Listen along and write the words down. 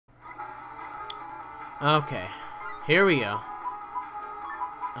Okay, here we go.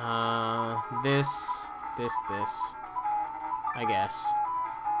 This, I guess.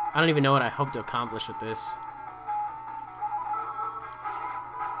 I don't even know what I hope to accomplish with this.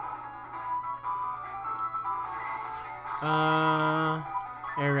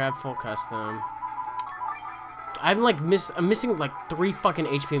 Air grab, full custom. I'm like I'm missing like 3 fucking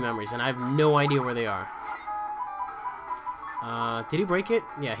HP memories, and I have no idea where they are. Did he break it?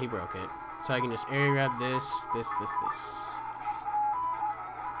 Yeah, he broke it. So I can just area grab this.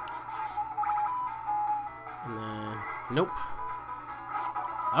 And then, nope.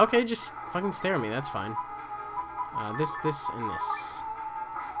 Okay, just fucking stare at me, that's fine. This, and this.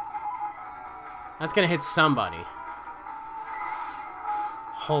 That's gonna hit somebody.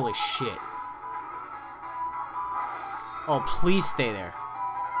 Holy shit. Oh, please stay there.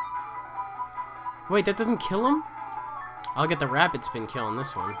 Wait, that doesn't kill him? I'll get the rapid spin kill on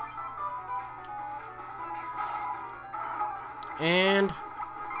this one. And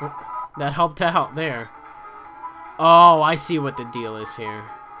that helped out there. Oh, I see what the deal is here.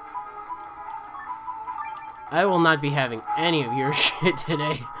 I will not be having any of your shit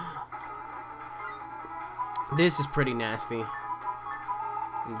today. This is pretty nasty.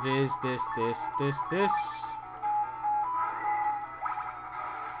 This.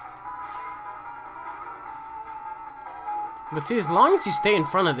 But see, as long as you stay in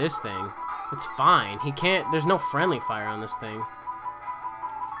front of this thing, it's fine. He can't, there's no friendly fire on this thing.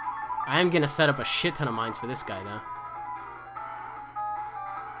 I am gonna set up a shit ton of mines for this guy, though.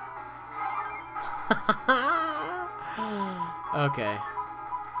 Okay.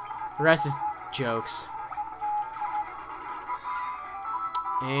 The rest is jokes.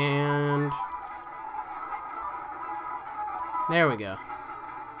 And there we go.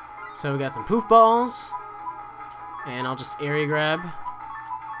 So we got some poof balls. And I'll just area grab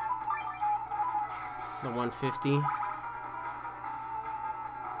the 150.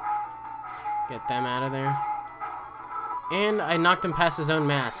 Get them out of there. And I knocked him past his own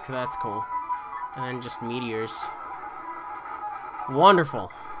mask, so that's cool. And then just meteors.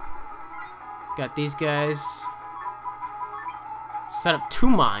 Wonderful. Got these guys. Set up 2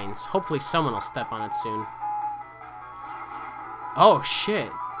 mines. Hopefully someone will step on it soon. Oh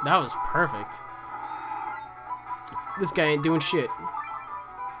shit. That was perfect. This guy ain't doing shit.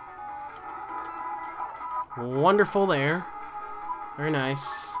 Wonderful there. Very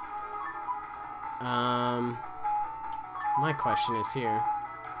nice. My question is here.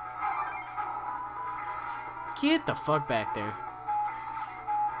 Get the fuck back there.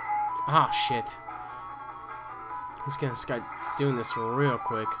 Ah, shit. He's gonna start doing this real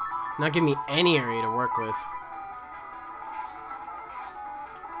quick. Not giving me any area to work with.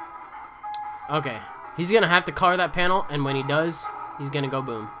 Okay. He's gonna have to color that panel, and when he does, he's gonna go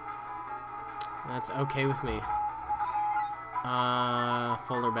boom. That's okay with me.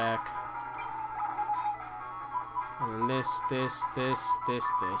 Folder back. And then this,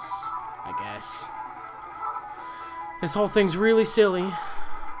 I guess. This whole thing's really silly,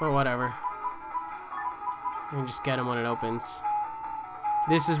 but whatever. You can just get him when it opens.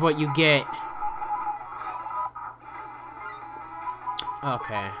 This is what you get.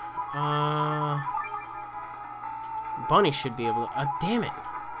 Okay. Bunny should be able to... damn it.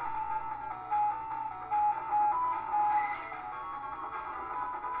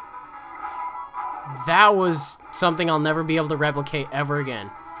 That was something I'll never be able to replicate ever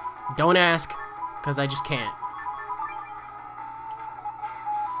again. Don't ask, because I just can't.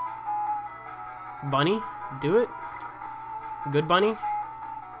 Bunny, do it. Good bunny.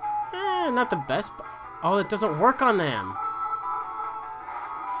 Not the best. Oh, it doesn't work on them.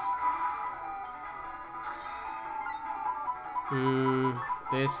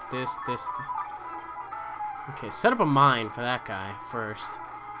 This. Okay, set up a mine for that guy first.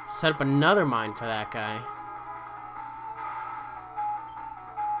 Set up another mine for that guy.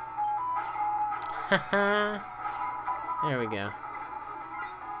 Haha. There we go.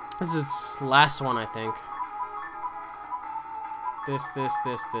 This is the last one, I think. This.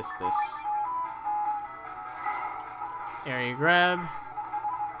 Area grab.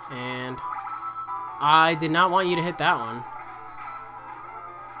 And I did not want you to hit that one.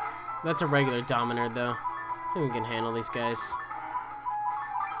 That's a regular Dominer, though. I think we can handle these guys.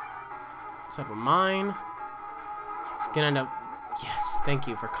 Let's have a mine. It's gonna end up... Yes, thank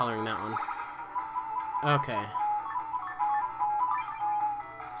you for coloring that one. Okay.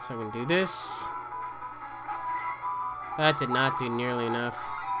 So we can do this. That did not do nearly enough.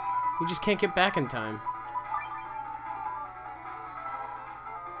 We just can't get back in time.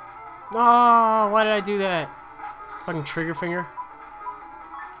 Oh, why did I do that? Fucking trigger finger.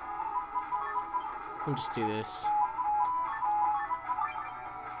 Let me just do this.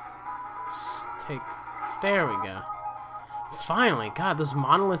 There we go. Finally, God, those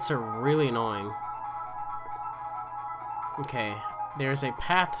monoliths are really annoying. Okay, there's a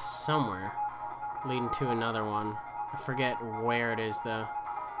path somewhere leading to another one. I forget where it is, though.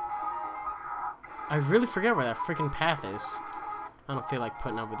 I really forget where that freaking path is. I don't feel like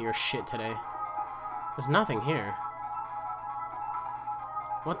putting up with your shit today. There's nothing here.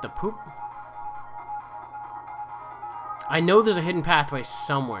 What the poop? I know there's a hidden pathway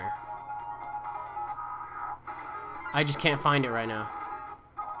somewhere. I just can't find it right now.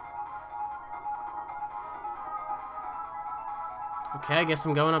 Okay, I guess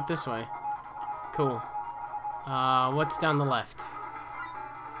I'm going up this way. Cool. What's down the left?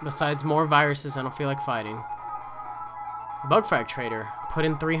 Besides more viruses, I don't feel like fighting. Bug frag trader. Put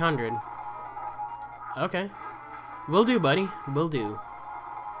in 300. Okay. Will do, buddy. Will do.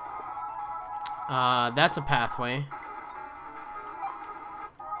 That's a pathway.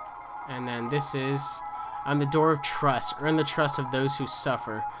 And then this is... I'm the door of trust. Earn the trust of those who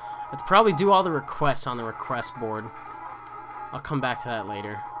suffer. Let's probably do all the requests on the request board. I'll come back to that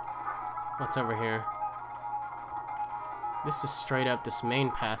later. What's over here? This is straight up this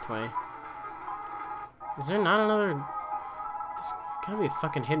main pathway. Is there not another... There's gotta be a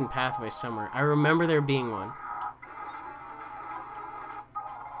fucking hidden pathway somewhere. I remember there being one.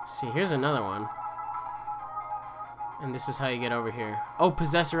 See, here's another one. And this is how you get over here. Oh,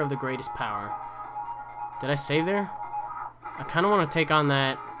 possessor of the greatest power. Did I save there? I kind of want to take on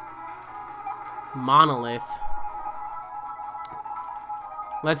that monolith.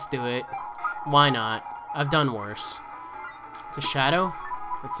 Let's do it. Why not? I've done worse. It's a shadow.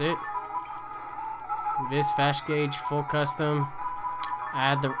 That's it. Vis, fast gauge, full custom.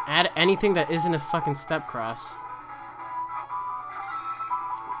 Add anything that isn't a fucking step cross.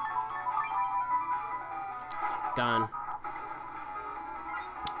 Done.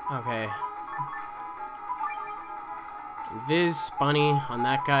 Okay. Viz, bunny on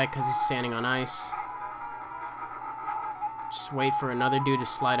that guy because he's standing on ice. Just wait for another dude to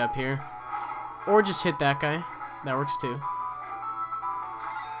slide up here. Or just hit that guy. That works too.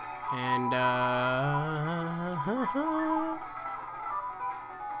 And,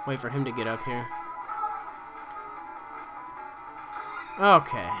 wait for him to get up here.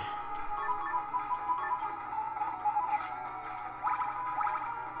 Okay.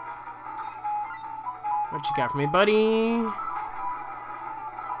 What you got for me, buddy?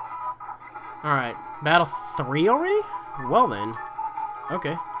 Alright. Battle 3 already? Well then.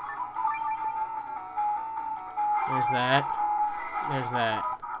 Okay. There's that. There's that.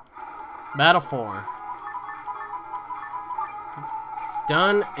 Battle 4.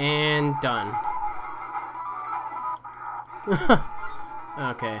 Done and done.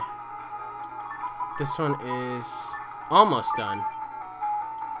 Okay. This one is almost done.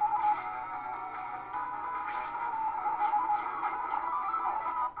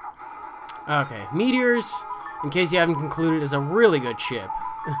 Okay, meteors, in case you haven't concluded, is a really good ship.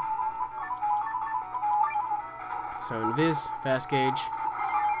 So, invis, fast gauge.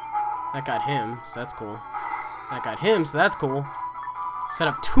 That got him, so that's cool. That got him, so that's cool. Set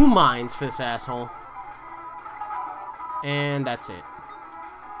up 2 mines for this asshole. And that's it.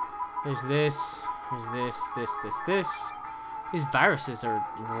 There's this, this. These viruses are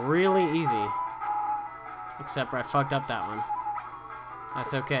really easy. Except for I fucked up that one.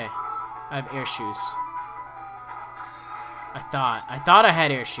 That's okay. I have air shoes. I thought I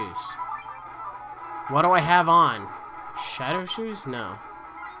had air shoes. What do I have on? Shadow shoes? No.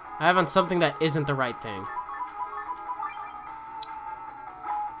 I have on something that isn't the right thing.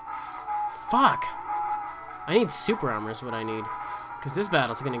 Fuck! I need super armor is what I need. Because this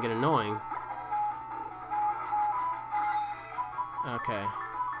battle's gonna get annoying. Okay.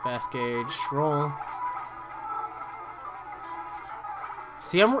 Fast gauge. Roll.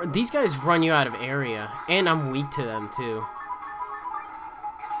 See, these guys run you out of area, and I'm weak to them, too.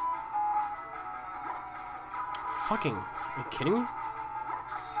 Fucking, are you kidding me?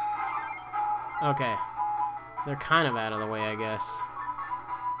 Okay. They're kind of out of the way, I guess.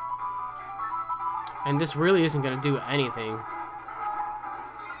 And this really isn't going to do anything.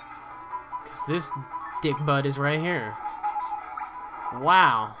 Because this dick bud is right here.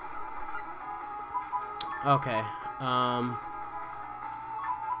 Wow. Okay.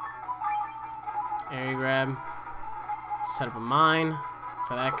 Area grab. Set up a mine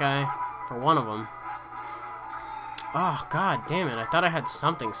for that guy. For one of them. Oh, god damn it. I thought I had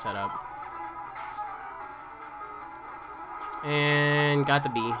something set up. And got the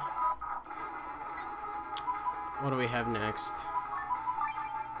bee. What do we have next?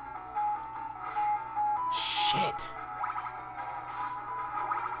 Shit.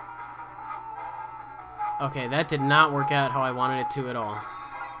 Okay, that did not work out how I wanted it to at all.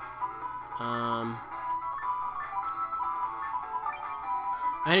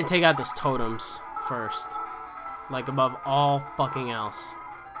 I didn't take out those totems first. Like, above all fucking else.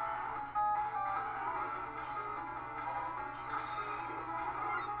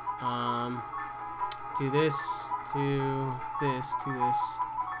 Do this, do this, do this.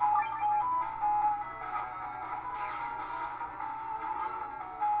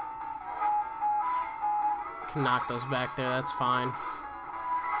 Can knock those back there, that's fine.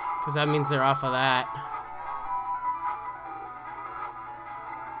 Because that means they're off of that.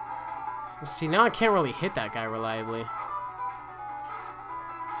 See, now I can't really hit that guy reliably.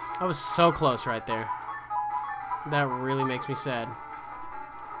 I was so close right there. That really makes me sad.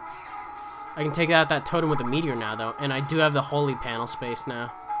 I can take out that totem with the meteor now, though, and I do have the holy panel space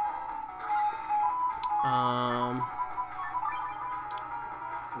now.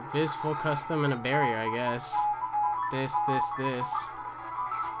 This full custom and a barrier, I guess. This.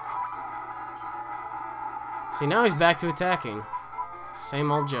 See, now he's back to attacking.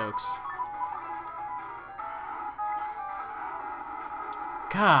 Same old jokes.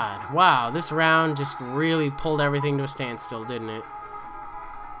 God, wow, this round just really pulled everything to a standstill, didn't it?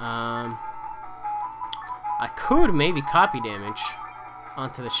 I could maybe copy damage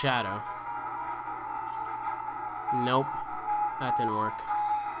onto the shadow. Nope, that didn't work.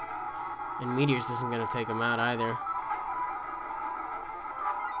 And meteors isn't gonna take him out either.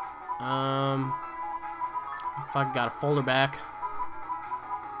 If I got a folder back.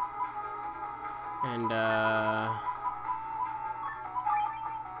 And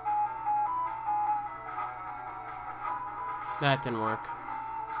that didn't work.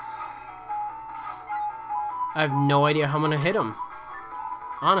 I have no idea how I'm gonna hit him.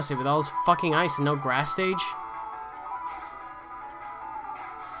 Honestly, with all this fucking ice and no grass stage.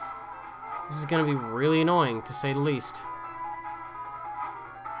 This is gonna be really annoying, to say the least.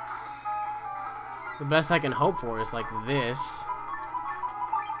 The best I can hope for is like this.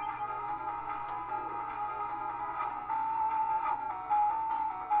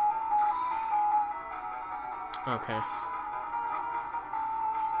 Okay.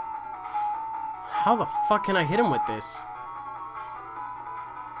 How the fuck can I hit him with this?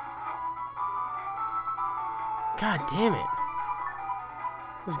 God damn it.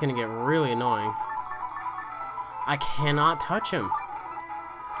 This is gonna get really annoying. I cannot touch him.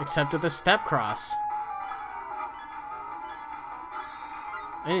 Except with a step cross.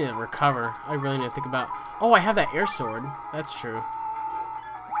 I need to recover. I really need to think about... Oh, I have that air sword. That's true.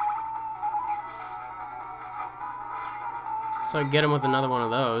 So I get him with another one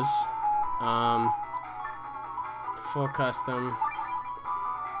of those. Full custom.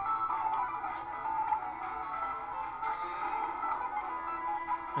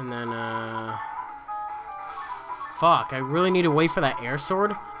 And then, fuck, I really need to wait for that air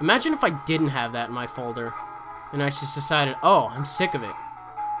sword. Imagine if I didn't have that in my folder. And I just decided, oh, I'm sick of it.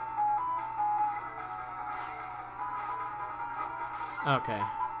 Okay.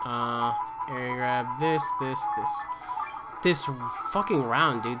 Air grab this. This fucking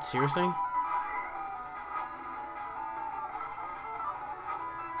round, dude, seriously?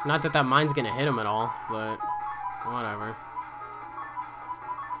 Not that mine's gonna hit him at all, but whatever.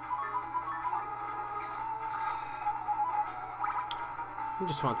 I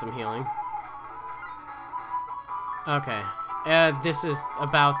just want some healing. Okay. This is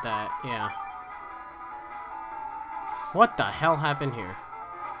about that, yeah. What the hell happened here?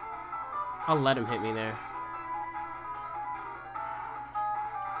 I'll let him hit me there.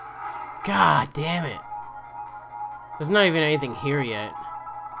 God damn it. There's not even anything here yet.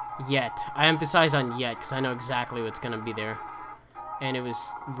 Yet. I emphasize on yet, because I know exactly what's gonna be there. And it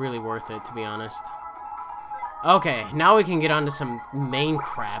was really worth it, to be honest. Okay, now we can get on to some main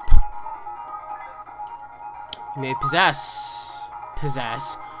crap. You may possess,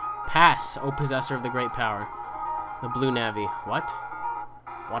 pass, O possessor of the great power. The blue navy. What?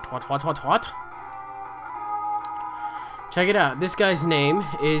 What? Check it out. This guy's name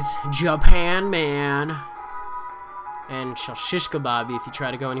is Japan Man. And shall shish kebab you if you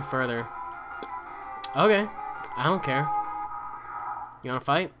try to go any further. Okay. I don't care. You wanna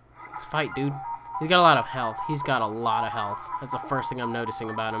fight? Let's fight, dude. He's got a lot of health. He's got a lot of health. That's the first thing I'm noticing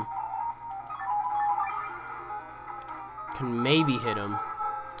about him. Can maybe hit him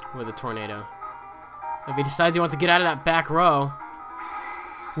with a tornado. If he decides he wants to get out of that back row.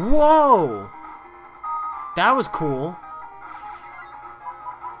 Whoa! That was cool.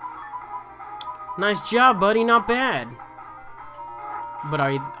 Nice job, buddy. Not bad. But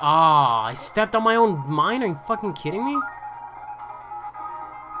are you... Ah, I stepped on my own mine? Are you fucking kidding me?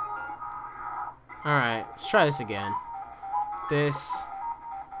 Alright, let's try this again. This.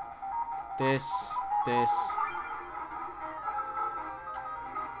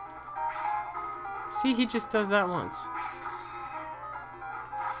 See, he just does that once.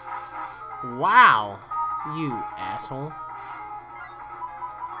 Wow, you asshole.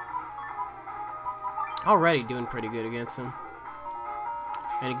 Already doing pretty good against him.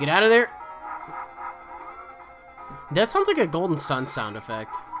 And get out of there. That sounds like a golden sun sound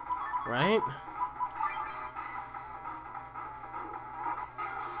effect, right?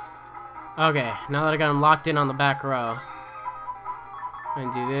 Okay, now that I got him locked in on the back row,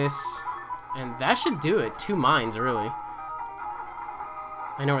 I'm gonna do this, and that should do it. 2 mines, really.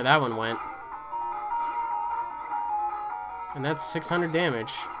 I know where that one went. And that's 600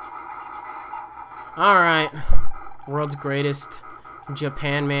 damage. Alright. World's greatest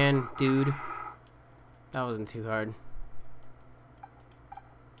Japan man, dude. That wasn't too hard.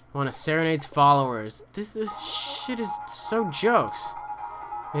 Wanna serenade followers. This shit is so jokes.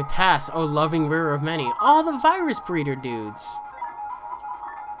 May pass, oh loving rearer of many. All the virus breeder dudes.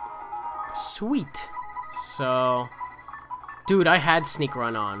 Sweet. So, dude, I had sneak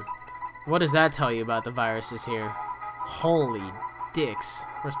run on. What does that tell you about the viruses here? Holy dicks.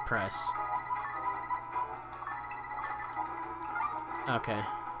 Where's press? Okay.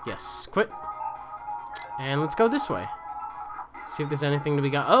 Yes. Quit. And let's go this way. See if there's anything to be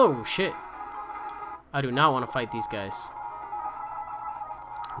got. Oh, shit. I do not want to fight these guys.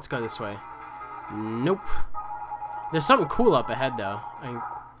 Let's go this way. Nope. There's something cool up ahead, though.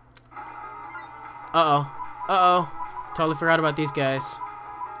 Uh-oh. Uh-oh. Totally forgot about these guys.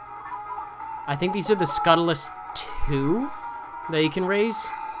 I think these are the Scuttless 2 that you can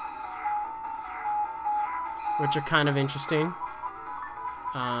raise, which are kind of interesting.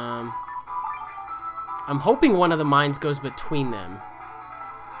 I'm hoping one of the mines goes between them.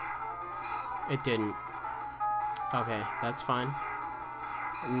 It didn't. Okay, that's fine.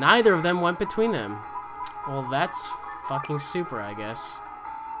 Neither of them went between them. Well, that's fucking super, I guess.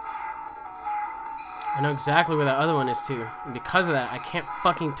 I know exactly where that other one is, too. And because of that, I can't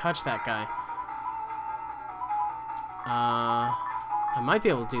fucking touch that guy. I might be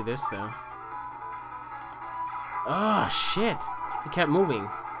able to do this, though. Oh, shit. He kept moving.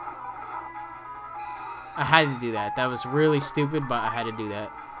 I had to do that. That was really stupid, but I had to do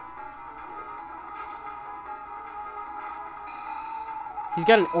that. He's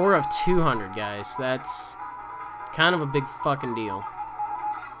got an aura of 200, guys. That's kind of a big fucking deal.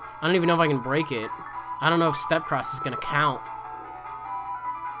 I don't even know if I can break it. I don't know if step cross is going to count.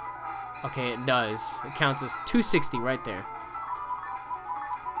 Okay, it does. It counts as 260 right there.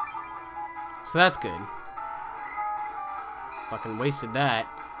 So that's good. Fucking wasted that.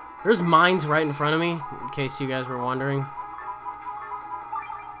 There's mines right in front of me, in case you guys were wondering.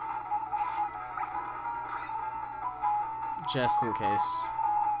 Just in case.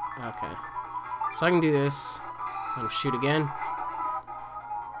 Okay. So I can do this. Let him shoot again.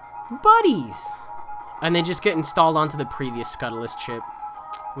 Buddies! And they just get installed onto the previous Scuttless chip,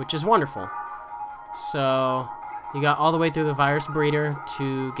 which is wonderful. So, you got all the way through the virus breeder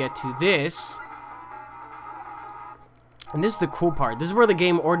to get to this. And this is the cool part. This is where the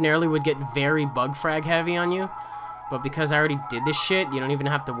game ordinarily would get very bug frag heavy on you. But because I already did this shit, you don't even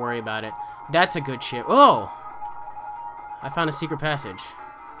have to worry about it. That's a good ship. Oh! I found a secret passage.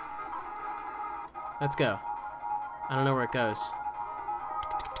 Let's go. I don't know where it goes.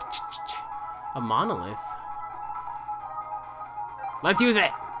 A monolith. Let's use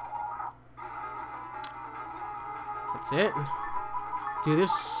it! That's it. Dude,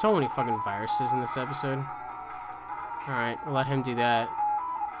 there's so many fucking viruses in this episode. Alright, we'll let him do that.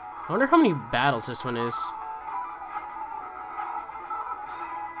 I wonder how many battles this one is.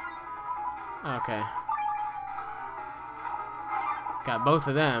 Okay. Got both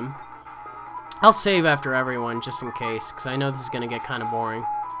of them. I'll save after everyone, just in case, because I know this is going to get kind of boring.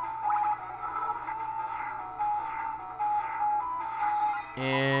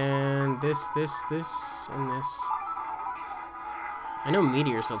 And this, and this. I know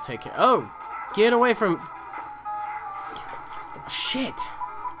meteors will take care. Oh! Get away from... Shit!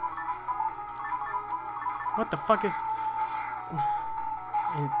 What the fuck is...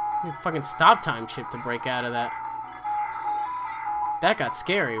 a fucking stop time chip to break out of that. That got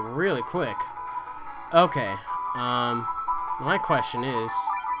scary really quick. Okay. My question is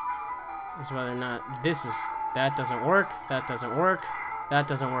whether or not this is... That doesn't work. That doesn't work. That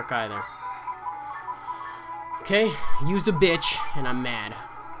doesn't work either. Okay. Used a bitch, and I'm mad.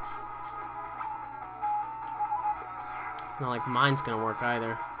 Not like mine's gonna work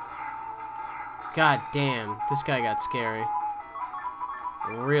either. God damn, this guy got scary.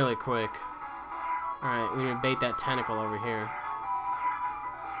 Really quick. Alright, we need to bait that tentacle over here.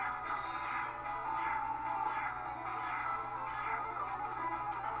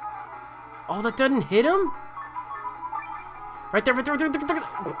 Oh, that doesn't hit him? Right there, right there, right there, right there,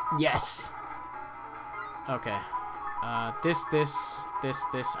 right there. Yes. Okay. This.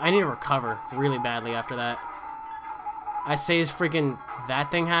 I need to recover really badly after that. I say as freaking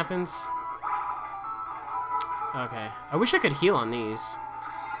that thing happens. Okay. I wish I could heal on these.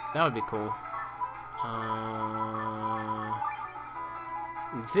 That would be cool.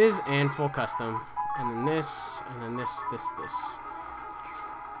 Viz and full custom. And then this, and then this.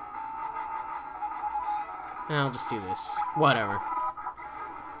 And I'll just do this. Whatever.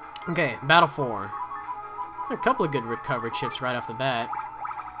 Okay, Battle 4. A couple of good recovery chips right off the bat.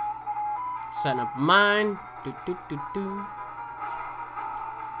 Setting up mine.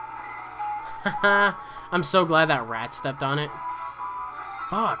 Haha. I'm so glad that rat stepped on it.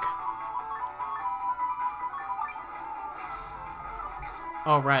 Fuck.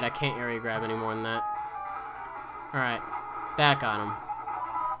 Oh, right, I can't area grab any more than that. Alright, that got him.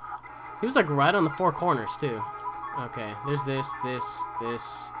 He was like right on the four corners, too. Okay, there's this,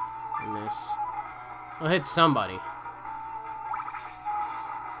 and this. I'll hit somebody.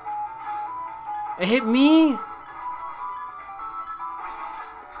 It hit me?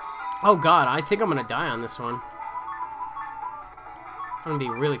 Oh god, I think I'm gonna die on this one. I'm gonna be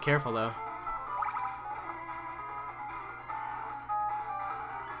really careful, though.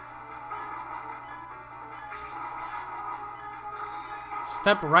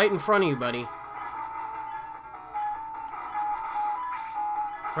 Step right in front of you, buddy.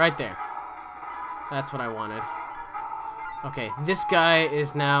 Right there. That's what I wanted. Okay, this guy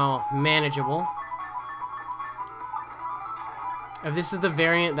is now manageable. If this is the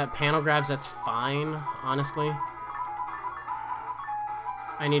variant that panel grabs, that's fine, honestly.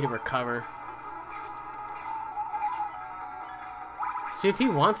 I need to recover. See, if he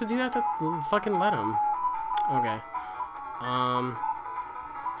wants to do that, fucking let him. Okay.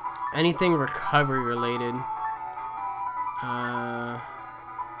 Anything recovery related.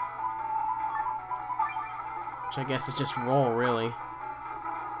 Which I guess is just roll, really.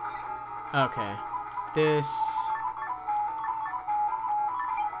 Okay. This.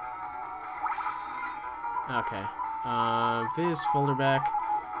 Okay. Viz, folder back.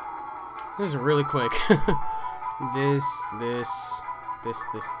 This is really quick. This.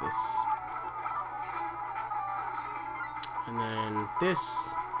 And then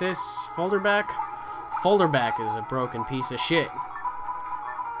this, folder back. Folder back is a broken piece of shit.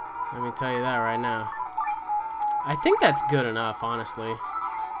 Let me tell you that right now. I think that's good enough, honestly.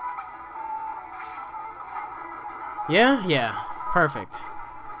 Yeah? Yeah. Perfect.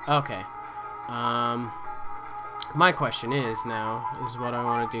 Okay. My question is what I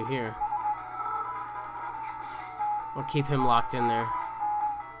want to do here. I'll keep him locked in there.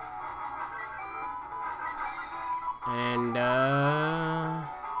 And,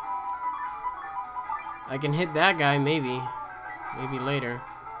 I can hit that guy, maybe. Maybe later.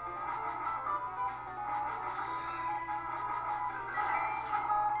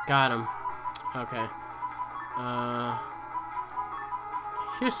 Got him. Okay.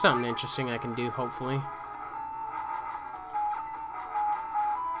 Here's something interesting I can do, hopefully.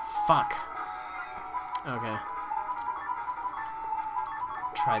 Fuck. Okay.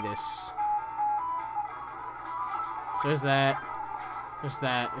 Try this. So there's that. There's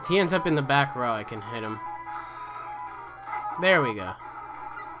that. If he ends up in the back row, I can hit him. There we go.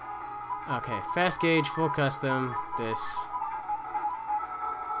 Okay, fast gauge, full custom, this.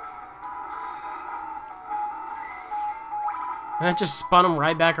 And that just spun him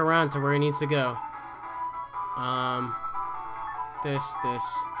right back around to where he needs to go. This,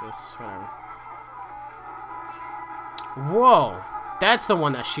 whatever. Whoa! That's the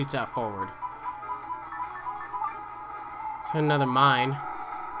one that shoots out forward. Another mine.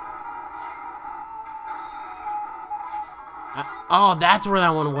 Oh, that's where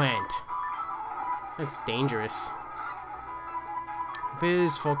that one went. That's dangerous.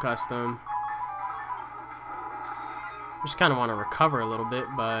 Viz, full custom. Just kind of want to recover a little bit,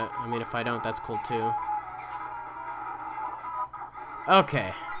 but I mean, if I don't, that's cool too.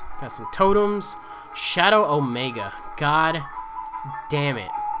 Okay, got some totems. Shadow Omega. God damn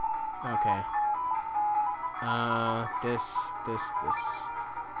it. Okay. This.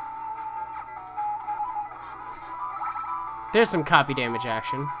 There's some copy damage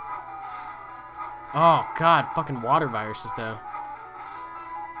action. Oh, God. Fucking water viruses, though.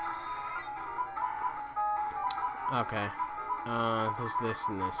 Okay. There's this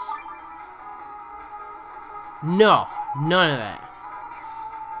and this. No, none of that.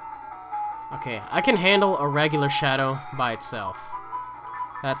 Okay, I can handle a regular shadow by itself.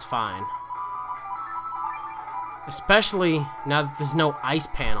 That's fine. Especially now that there's no ice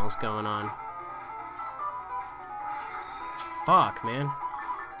panels going on. Fuck, man.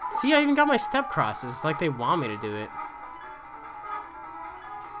 See, I even got my step crosses like they want me to do it.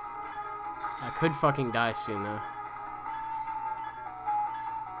 I could fucking die soon, though.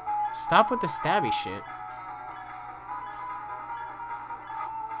 Stop with the stabby shit.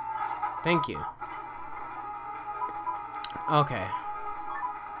 Thank you. Okay.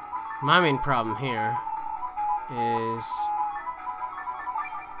 My main problem here is...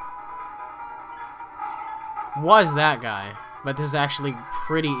 was that guy, but this is actually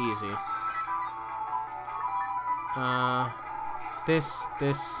pretty easy.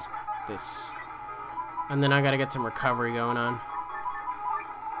 This. And then I gotta get some recovery going on.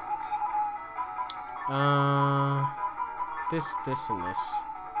 This, and this.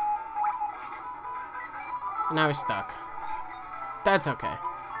 Now he's stuck. That's okay.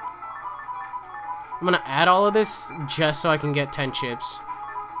 I'm gonna add all of this just so I can get 10 chips.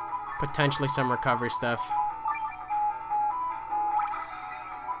 Potentially some recovery stuff.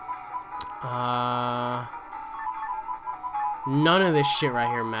 None of this shit right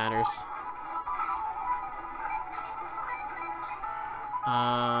here matters.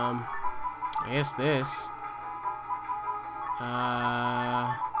 I guess this.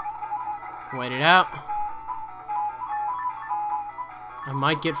 Wait it out. I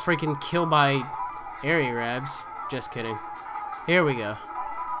might get freaking killed by area grabs. Just kidding. Here we go.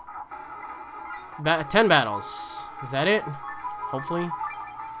 10 battles. Is that it? Hopefully.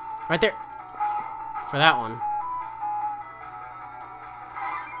 Right there. For that one.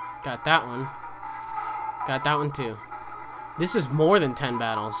 Got that one. Got that one too. This is more than 10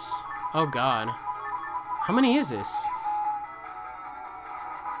 battles. Oh god. How many is this?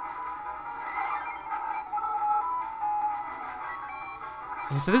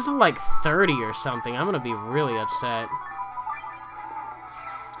 If this is like 30 or something, I'm gonna be really upset.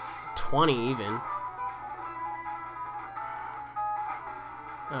 20 even.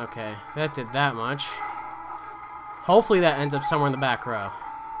 Okay, that did that much. Hopefully that ends up somewhere in the back row.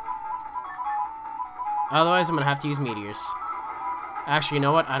 Otherwise, I'm gonna have to use meteors. Actually, you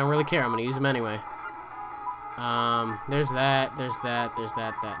know what? I don't really care. I'm gonna use them anyway. There's that, that,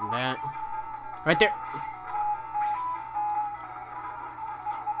 and that. Right there.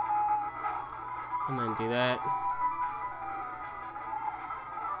 And then do that.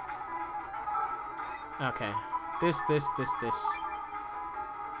 Okay. This.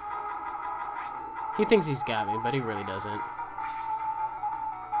 He thinks he's got me, but he really doesn't.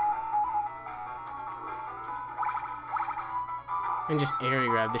 And just area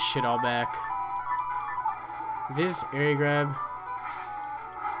grab this shit all back. This area grab.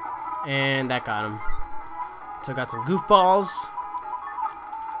 And that got him. So I got some goofballs.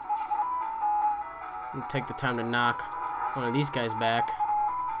 And take the time to knock one of these guys back.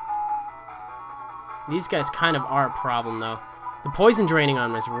 These guys kind of are a problem though. The poison draining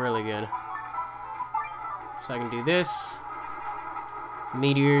on them is really good. So I can do this.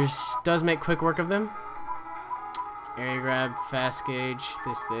 Meteors does make quick work of them. Area grab, fast gauge,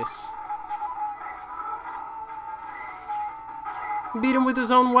 this. Beat him with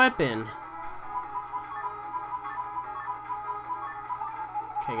his own weapon.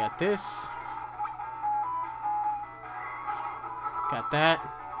 Okay, got this. Got that.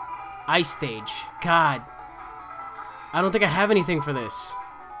 Ice stage. God. I don't think I have anything for this.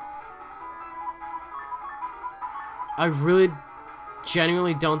 I really,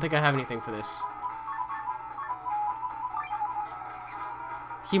 genuinely don't think I have anything for this.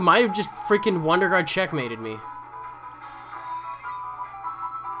 He might have just freaking Wonder Guard checkmated me.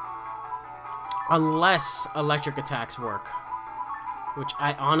 Unless electric attacks work. Which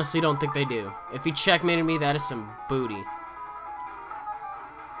I honestly don't think they do. If he checkmated me, that is some booty.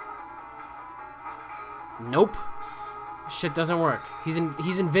 Nope. Shit doesn't work. He's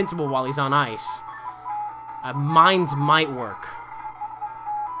invincible while he's on ice. Mines might work.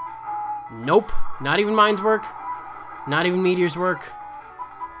 Nope. Not even mines work. Not even meteors work.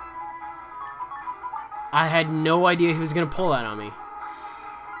 I had no idea he was going to pull that on me.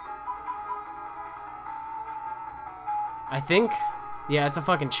 I think... yeah, it's a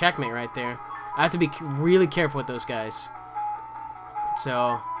fucking checkmate right there. I have to be really careful with those guys.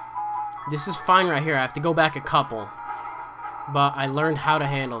 So... this is fine right here. I have to go back a couple. But I learned how to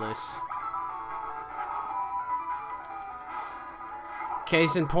handle this.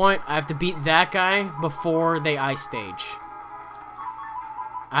 Case in point, I have to beat that guy before they ice stage.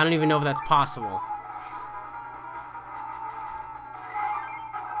 I don't even know if that's possible.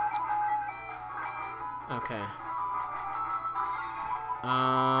 Okay.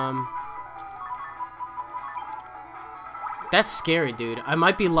 That's scary, dude. I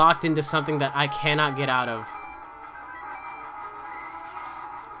might be locked into something that I cannot get out of.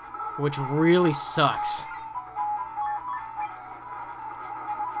 Which really sucks.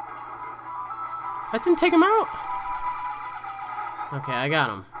 That didn't take him out. Okay, I got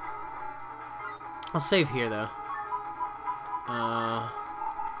him. I'll save here, though.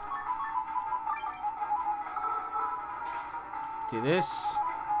 Do this.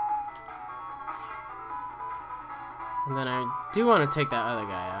 And then I do want to take that other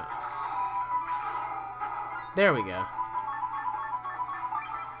guy out. There we go.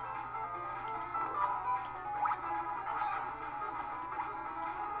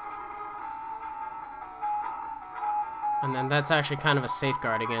 And then that's actually kind of a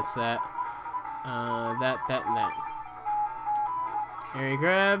safeguard against that. That, and that. Area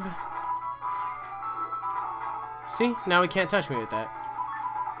grab. See? Now he can't touch me with that.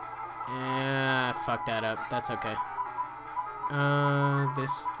 Fuck that up. That's okay.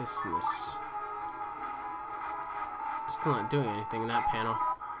 This, and this. Still not doing anything in that panel.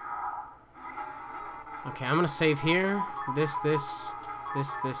 Okay, I'm gonna save here. This, and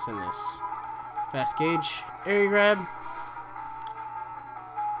this. Fast gauge. Area grab.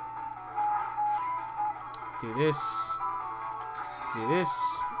 Do this. Do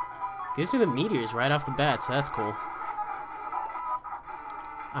this. Gives me the meteors right off the bat, so that's cool.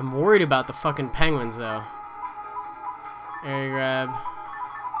 I'm worried about the fucking penguins, though. Area grab.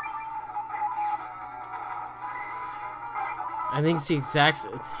 I think it's the exact.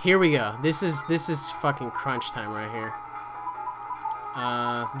 Here we go. This is fucking crunch time right here.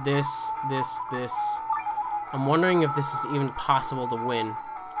 This. I'm wondering if this is even possible to win.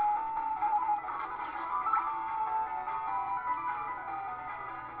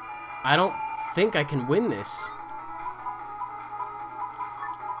 I don't think I can win this.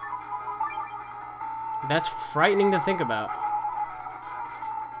 That's frightening to think about.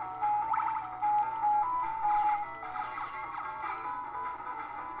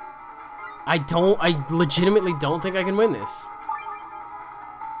 I legitimately don't think I can win this.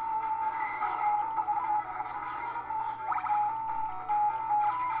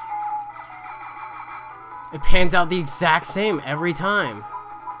 It pans out the exact same every time.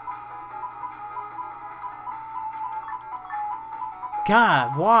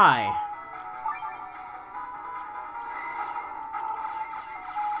 God, why?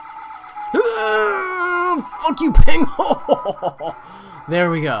 Fuck you, penguin! There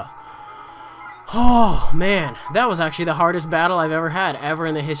we go. Oh, man. That was actually the hardest battle I've ever had, ever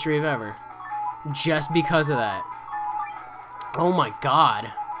in the history of ever. Just because of that. Oh my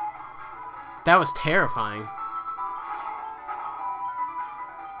god. That was terrifying.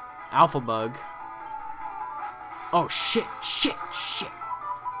 Alpha bug. Oh, shit.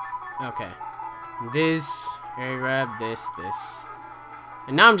 Okay. This, area grab, this.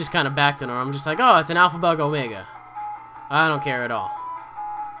 And now I'm just kind of back to normal. I'm just like, oh, it's an alpha bug omega. I don't care at all.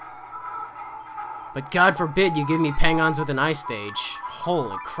 But God forbid you give me Pangons with an ice stage.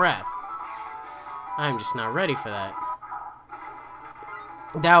 Holy crap. I'm just not ready for that.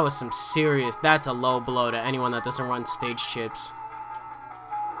 That was some serious... That's a low blow to anyone that doesn't run stage chips.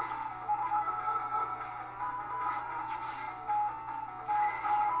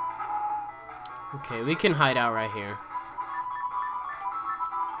 Okay, we can hide out right here.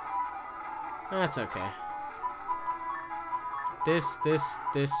 That's okay. This.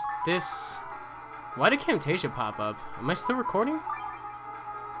 Why did Camtasia pop up? Am I still recording?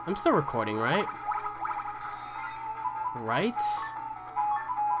 I'm still recording, right? Right?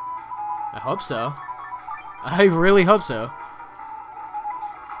 I hope so. I really hope so.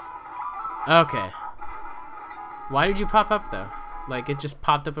 Okay. Why did you pop up, though? Like, it just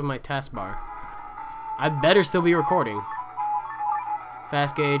popped up in my taskbar. I better still be recording.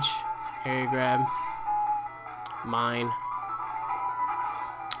 Fast gauge. Area grab. Mine.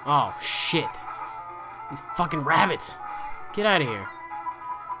 Oh, shit. These fucking rabbits. Get out of here.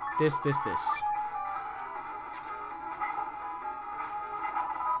 This.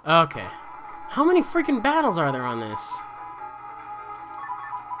 Okay. How many freaking battles are there on this?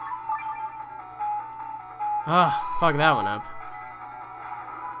 Oh, fuck that one up.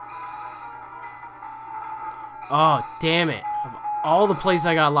 Oh, damn it. Of all the places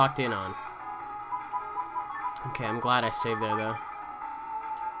I got locked in on. Okay, I'm glad I saved there, though.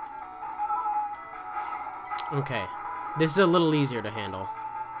 Okay. This is a little easier to handle.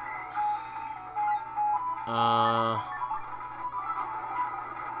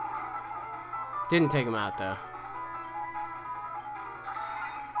 Didn't take him out, though.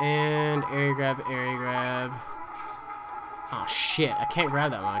 And area grab, area grab. Oh, shit. I can't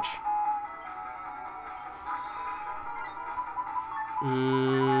grab that much.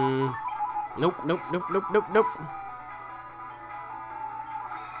 Nope, nope, nope, nope, nope, nope.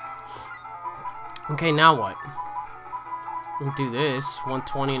 Okay, now what? We'll do this.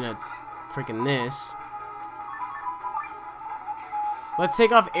 120 and a freaking this. Let's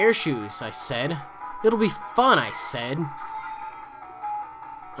take off air shoes, I said. It'll be fun, I said.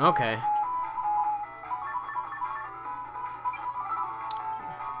 Okay.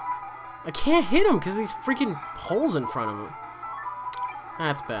 I can't hit him because these freaking holes in front of him.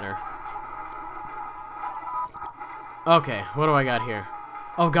 That's better. Okay, what do I got here?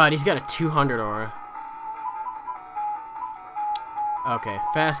 Oh god, he's got a 200 aura. Okay,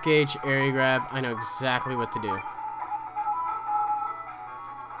 fast gauge, area grab. I know exactly what to do.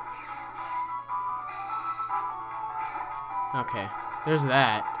 Okay, there's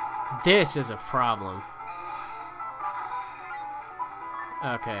that. This is a problem.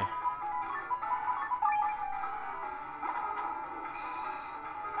 Okay.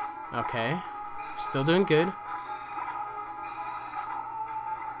 Okay. Still doing good.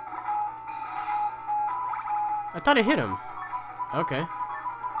 I thought I hit him. Okay.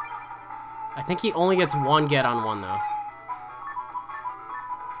 I think he only gets one get on one, though.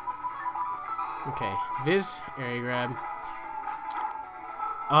 Okay. Viz, area grab.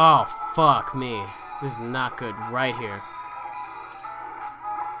 Oh, fuck me. This is not good right here.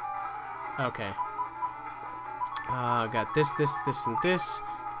 Okay. Got this, and this.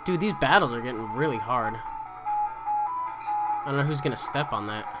 Dude, these battles are getting really hard. I don't know who's gonna step on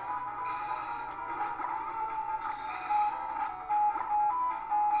that.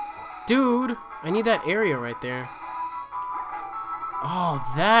 Dude, I need that area right there.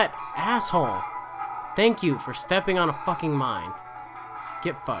 Oh, that asshole. Thank you for stepping on a fucking mine.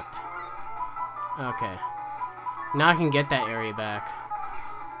 Get fucked. Okay. Now I can get that area back.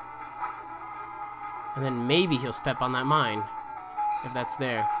 And then maybe he'll step on that mine. If that's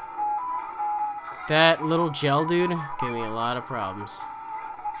there. That little gel dude gave me a lot of problems.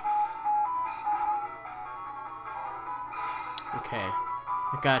 Okay.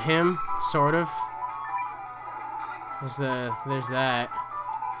 I got him, sort of. There's that.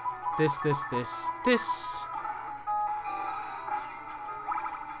 This.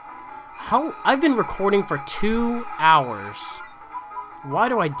 How? I've been recording for 2 hours. Why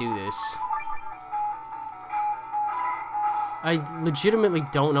do I do this? I legitimately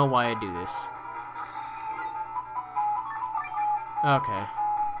don't know why I do this. Okay.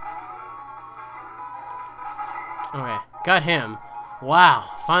 Okay, got him. Wow,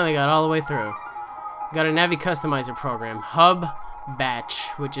 finally got all the way through. Got a Navi Customizer program. Hub Batch,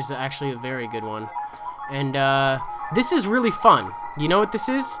 which is actually a very good one. And, this is really fun. You know what this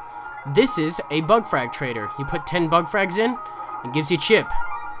is? This is a bug frag trader. You put 10 bug frags in, it gives you a chip.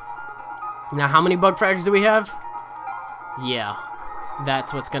 Now, how many bug frags do we have? Yeah,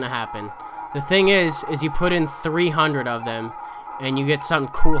 that's what's gonna happen. The thing is you put in 300 of them, and you get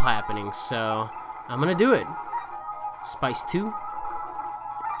something cool happening, so I'm gonna do it. Spice 2.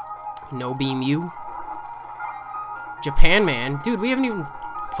 No Beam U. Japan Man. Dude, we haven't even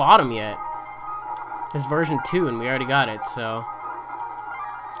fought him yet. It's version 2, and we already got it, so...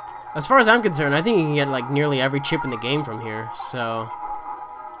 As far as I'm concerned, I think you can get, like, nearly every chip in the game from here, so...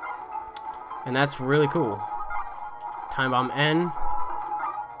 And that's really cool. Time Bomb N,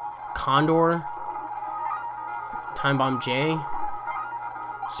 Condor, Time Bomb J,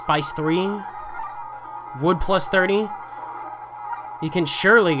 Spice 3, Wood plus 30. You can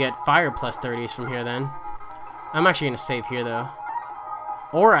surely get Fire plus 30s from here then. I'm actually going to save here though.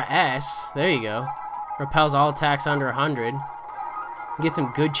 Aura S, there you go. Repels all attacks under 100. You get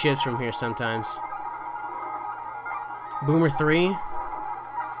some good chips from here sometimes. Boomer 3.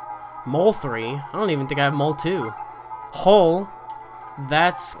 Mole 3. I don't even think I have Mole 2. Hole,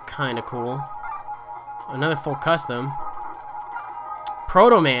 that's kind of cool. Another full custom.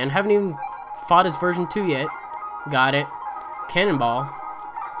 Proto Man, haven't even fought his version 2 yet. Got it. Cannonball.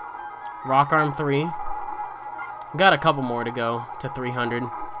 Rock Arm 3. Got a couple more to go to 300.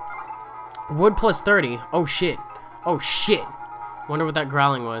 Wood plus 30. Oh shit. Oh shit. Wonder what that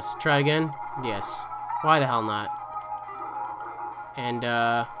growling was. Try again? Yes. Why the hell not? And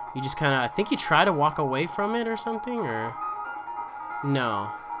you just kind of, I think you try to walk away from it or something, or... No.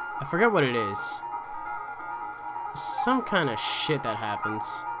 I forget what it is. Some kind of shit that happens.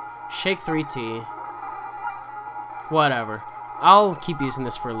 Shake 3T. Whatever. I'll keep using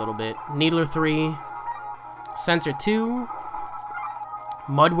this for a little bit. Needler 3. Sensor 2.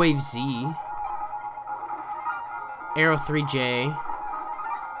 Mudwave Z. Arrow 3J.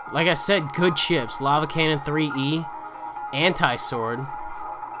 Like I said, good chips. Lava Cannon 3E. Anti-Sword.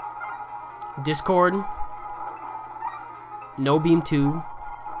 Discord. No Beam 2.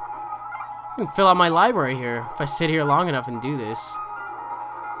 I can fill out my library here if I sit here long enough and do this.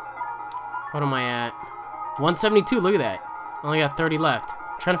 What am I at? 172, look at that. Only got 30 left.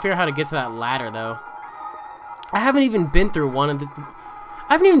 I'm trying to figure out how to get to that ladder, though. I haven't even been through one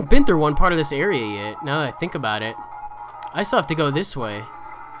part of this area yet, now that I think about it. I still have to go this way.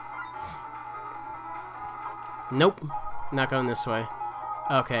 Nope. Not going this way.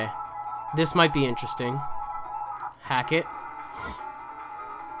 Okay. This might be interesting. Hack it.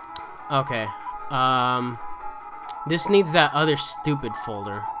 Okay. This needs that other stupid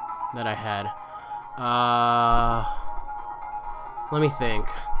folder that I had. Let me think.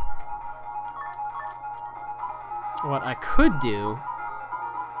 What I could do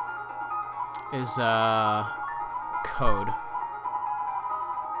is code.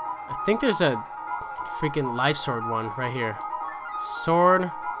 I think there's a freaking life sword one right here. Sword,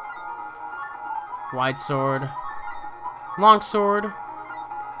 wide sword, long sword,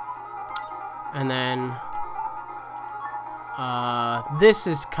 and then this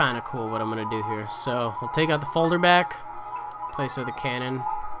is kind of cool what I'm gonna do here. So we'll take out the folder back, place with the cannon,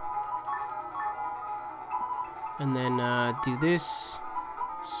 and then do this.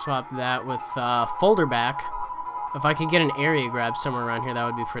 Swap that with folder back. If I could get an area grab somewhere around here, that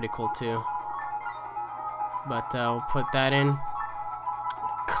would be pretty cool too. But we'll put that in.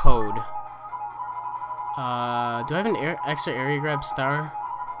 Code. Do I have an extra area grab star?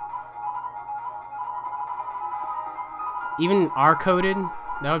 Even R-coded?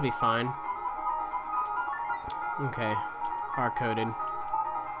 That would be fine. Okay. R-coded.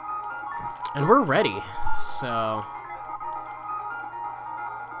 And we're ready. So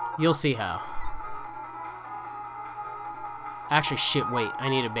you'll see how. Actually, shit, wait. I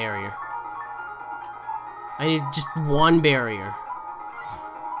need a barrier. I need just one barrier.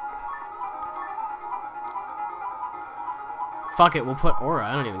 Fuck it, we'll put aura.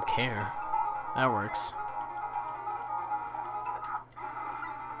 I don't even care. That works.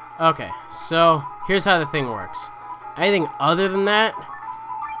 Okay, so here's how the thing works. Anything other than that,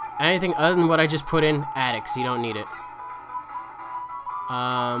 anything other than what I just put in, addicts. You don't need it.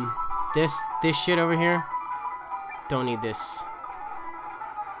 This shit over here, don't need this.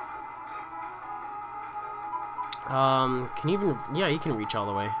 Can you even... Yeah, you can reach all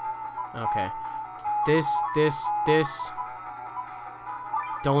the way. Okay. This.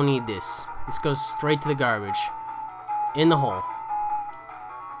 Don't need this. This goes straight to the garbage. In the hole.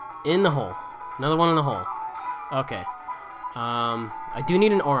 In the hole. Another one in the hole. Okay. I do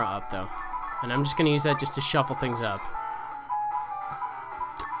need an aura up, though. And I'm just gonna use that just to shuffle things up.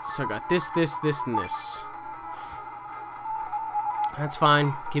 So I got this, and this. That's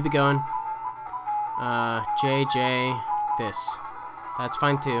fine. Keep it going. J, this. That's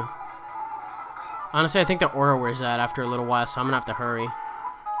fine too. Honestly, I think the aura wears out after a little while, so I'm gonna have to hurry.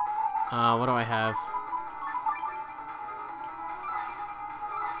 What do I have?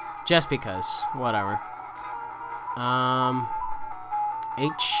 Just because. Whatever.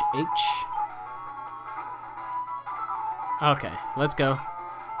 H. Okay, let's go.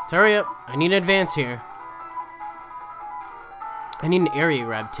 Let's hurry up. I need an advance here. I need an area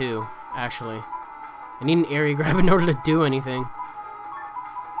grab too, actually. I need an area grab in order to do anything.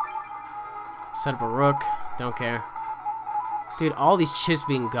 Set up a rook. Don't care. Dude, all these chips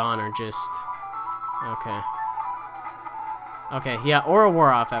being gone are just... Okay. Okay, yeah, aura wore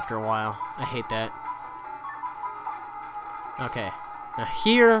off after a while. I hate that. Okay. Now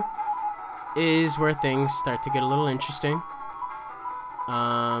here is where things start to get a little interesting.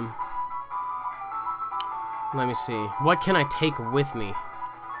 Let me see. What can I take with me?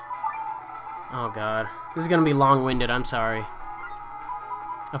 Oh god. This is gonna be long-winded, I'm sorry.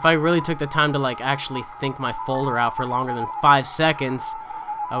 If I really took the time to, like, actually think my folder out for longer than 5 seconds,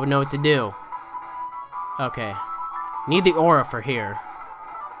 I would know what to do. Okay. Need the aura for here.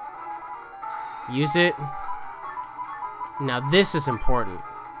 Use it. Now this is important.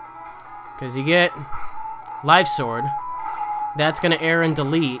 Because you get Life Sword. That's gonna air and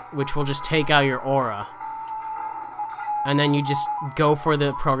delete, which will just take out your aura. And then you just go for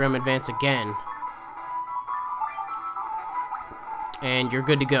the program advance again. And you're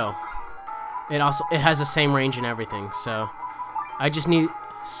good to go. It has the same range and everything, so I just need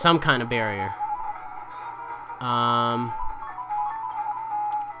some kind of barrier.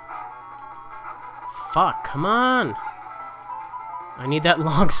 Fuck, come on. I need that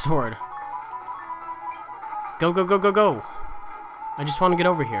long sword. Go, go, go, go, go. I just want to get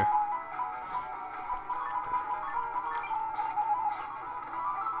over here.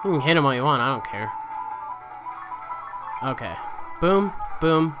 You can hit him all you want, I don't care. Okay. Boom,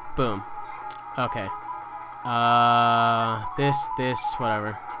 boom, boom. Okay. This,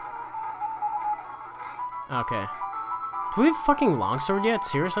 whatever. Okay. Do we have fucking longsword yet?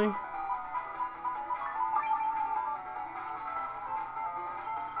 Seriously?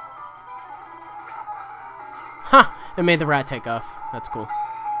 Ha! It made the rat take off. That's cool.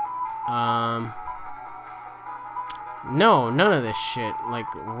 No, none of this shit. Like,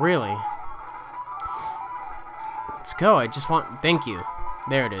 really. Let's go. I just want... Thank you.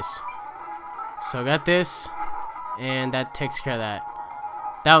 There it is. So I got this, and that takes care of that.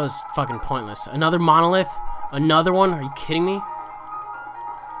 That was fucking pointless. Another monolith? Another one? Are you kidding me?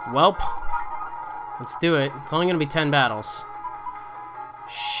 Welp. Let's do it. It's only gonna be 10 battles.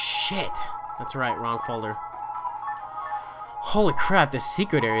 Shit. That's right, wrong folder. Holy crap, this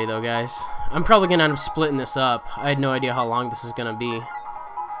secret area though, guys. I'm probably gonna end up splitting this up. I had no idea how long this is gonna be.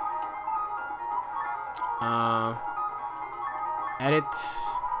 Edit.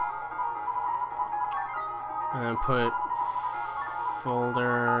 And then put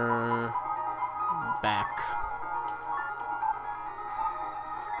folder back.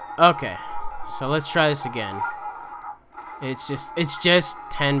 Okay, so let's try this again. It's just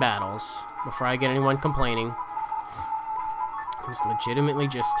 10 battles before I get anyone complaining. It's legitimately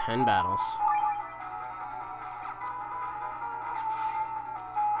just 10 battles.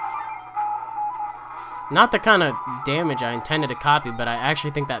 Not the kind of damage I intended to copy, but I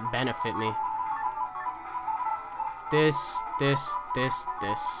actually think that benefit me. This.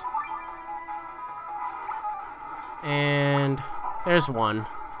 And there's one.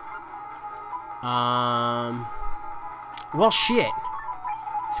 Well, shit.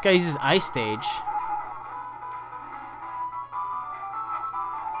 This guy uses Ice Stage.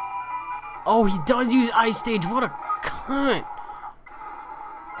 Oh, he does use Ice Stage. What a cunt.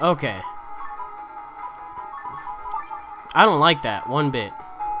 Okay. I don't like that one bit.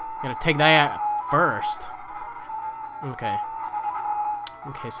 Gotta take that out first. Okay.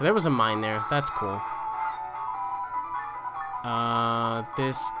 Okay, so there was a mine there. That's cool.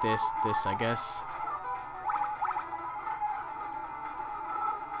 This, I guess.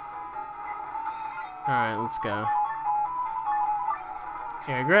 Alright, let's go.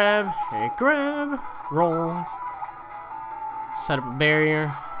 Area grab, roll. Set up a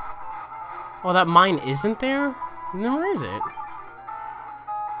barrier. Oh, that mine isn't there? No, where is it?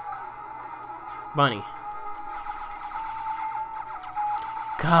 Bunny.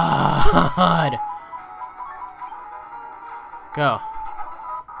 God. Go.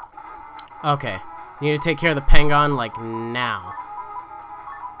 Okay. Need to take care of the Pengon, like, now.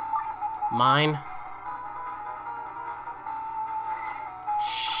 Mine.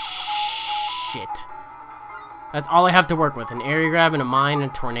 Shit. That's all I have to work with. An area grab and a mine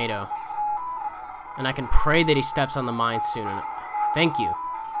and a tornado. And I can pray that he steps on the mine soon enough. Thank you.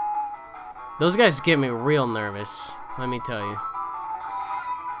 Those guys get me real nervous. Let me tell you.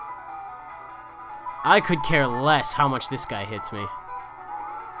 I could care less how much this guy hits me.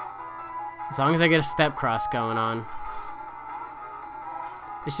 As long as I get a step cross going on.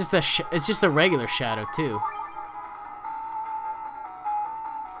 It's just a regular shadow too.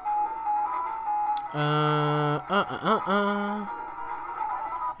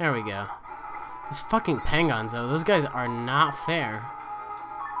 There we go. These fucking Pengons though, those guys are not fair.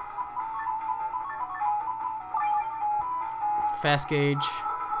 Fast gauge.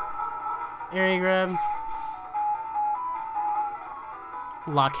 Area grab.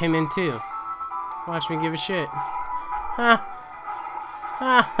 Lock him in too. Watch me give a shit. Ha!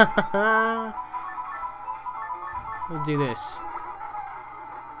 Ha ha ha! We'll do this.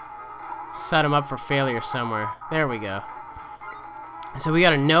 Set him up for failure somewhere. There we go. So we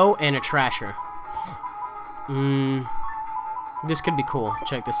got a no and a trasher. This could be cool.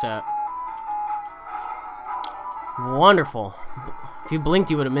 Check this out. Wonderful. If you blinked,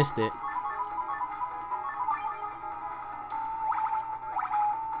 you would have missed it.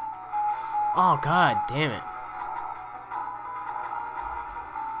 Oh, god damn it.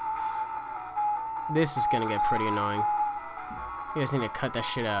 This is gonna get pretty annoying. You guys need to cut that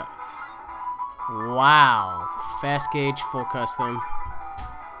shit out. Wow. Fast gauge, full custom.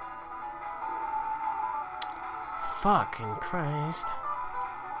 Fucking Christ.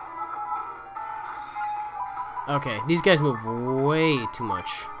 Okay, these guys move way too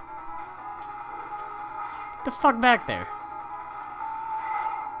much. Get the fuck back there.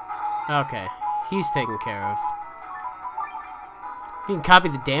 Okay, he's taken care of. If he can copy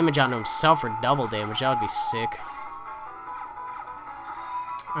the damage onto himself for double damage, that would be sick.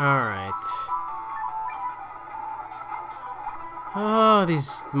 Alright. Oh,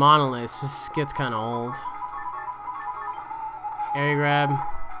 these monoliths. This gets kind of old. Area grab.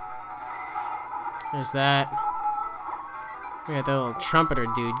 There's that. We got that little trumpeter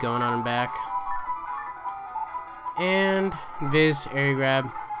dude going on in back. And Viz, area grab.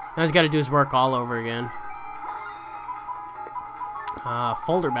 Now he's got to do his work all over again.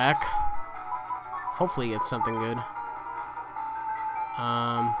 Folder back. Hopefully he gets something good.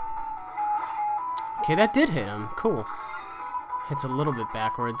 Okay, that did hit him. Cool. Hits a little bit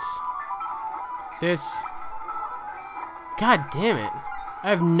backwards. This. God damn it. I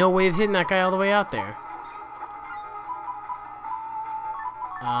have no way of hitting that guy all the way out there.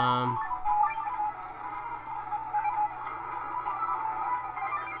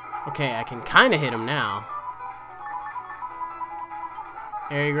 Okay, I can kind of hit him now.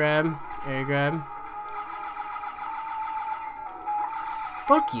 Area grab. Area grab.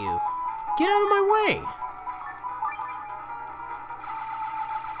 Fuck you. Get out of my way.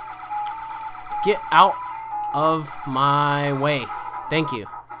 Get out of my way. Thank you.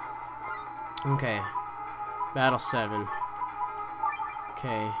 Okay. Battle 7.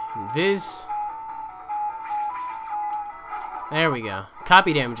 Okay. Viz. There we go.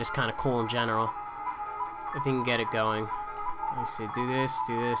 Copy damage is kind of cool in general. If you can get it going. Let me see. Do this,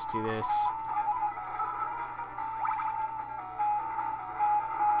 do this, do this.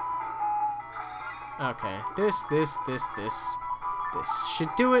 Okay. This. This should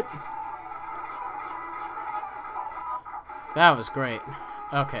do it. That was great.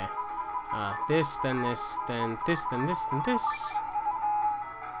 Okay. This, then this, then this, then this, then this.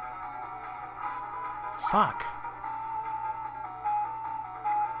 Fuck.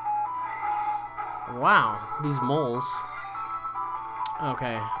 Wow, these moles.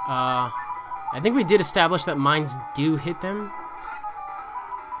 Okay, I think we did establish that mines do hit them.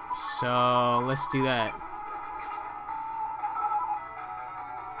 So, let's do that.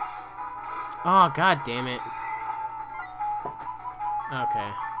 Oh, god damn it.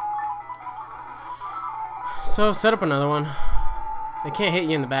 Okay. So, set up another one. They can't hit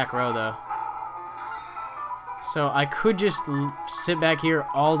you in the back row, though. So, I could just sit back here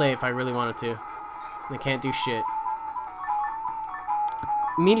all day if I really wanted to. They can't do shit.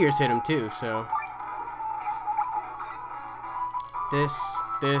 Meteors hit him, too, so... This.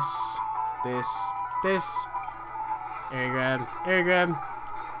 Area grab. Area grab.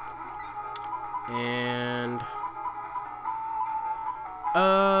 And...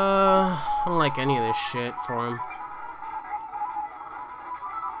 I don't like any of this shit for him.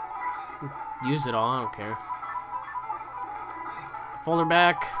 Use it all, I don't care. Folder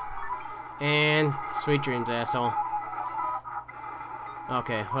back. And sweet dreams, asshole.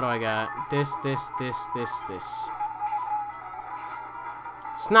 Okay, what do I got? This.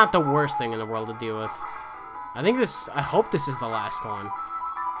 It's not the worst thing in the world to deal with. I hope this is the last one.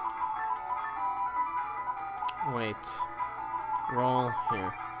 Wait. Roll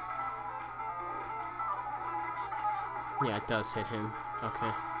here. Yeah, it does hit him.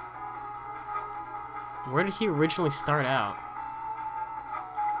 Okay. Where did he originally start out?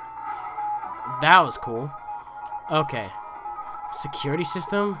 That was cool. Okay. Security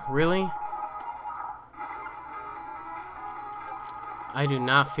system? Really? I do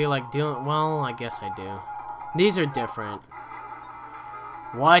not feel like dealing... Well, I guess I do. These are different.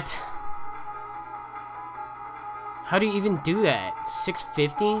 What? How do you even do that?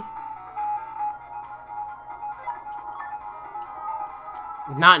 650?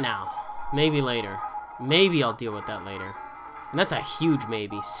 Not now. Maybe later. Maybe I'll deal with that later. And that's a huge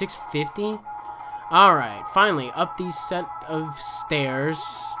maybe. 650? Alright, finally, up these set of stairs.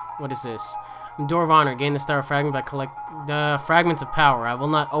 What is this? Door of Honor. Gain the Star Fragment by collect the fragments of power. I will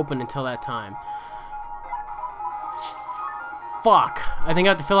not open until that time. Fuck. I think I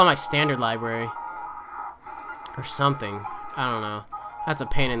have to fill out my standard library. Or something. I don't know. That's a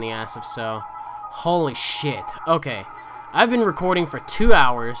pain in the ass if so. Holy shit. Okay. I've been recording for 2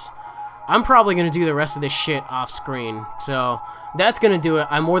 hours. I'm probably going to do the rest of this shit off screen. So, that's going to do it.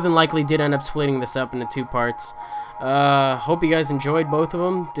 I more than likely did end up splitting this up into 2 parts. Hope you guys enjoyed both of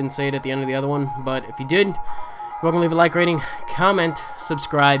them. Didn't say it at the end of the other one. But if you did, you're welcome to leave a like, rating, comment,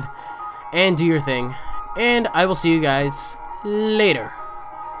 subscribe, and do your thing. And I will see you guys later.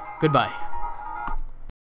 Goodbye.